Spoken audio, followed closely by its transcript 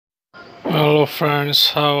Hello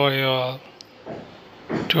friends, how are you all?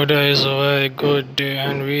 Today is a very good day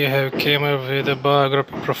and we have came up with a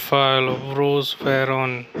biography profile of Roz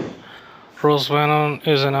Varon. Roz Varon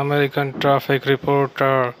is an American traffic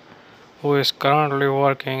reporter who is currently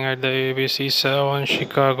working at the ABC7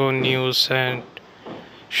 Chicago News, and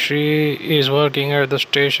she is working at the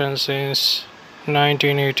station since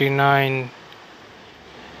 1989.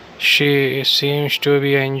 She seems to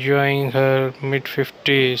be enjoying her mid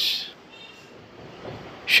 50s.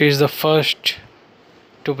 She is the first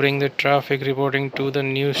to bring the traffic reporting to the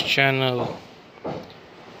news channel.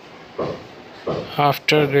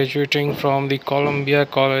 After graduating from the Columbia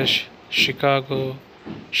College, Chicago,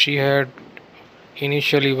 she had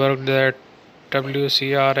initially worked at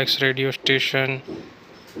WCRX radio station,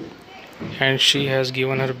 and she has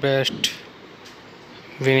given her best,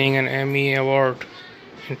 winning an Emmy Award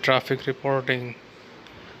in traffic reporting.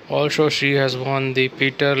 Also, she has won the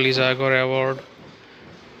Peter Lisagor Award.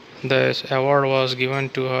 This award was given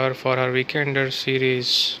to her for her Weekender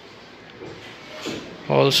series.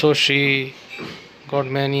 Also, she got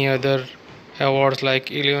many other awards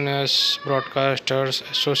like Illinois Broadcasters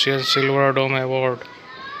Association Silver Dome Award,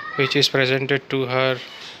 which is presented to her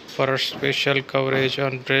for her special coverage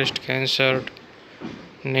on breast cancer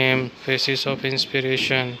named Faces of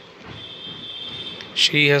Inspiration.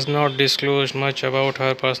 She has not disclosed much about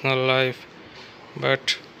her personal life,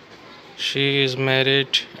 but she is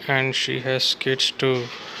married and she has kids too.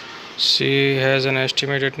 She has an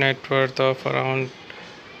estimated net worth of around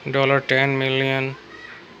 $10 million,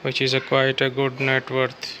 which is quite a good net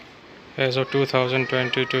worth as of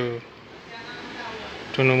 2022.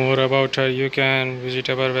 To know more about her, you can visit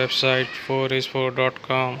our website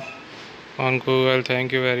 4is4.com on Google.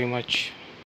 Thank you very much.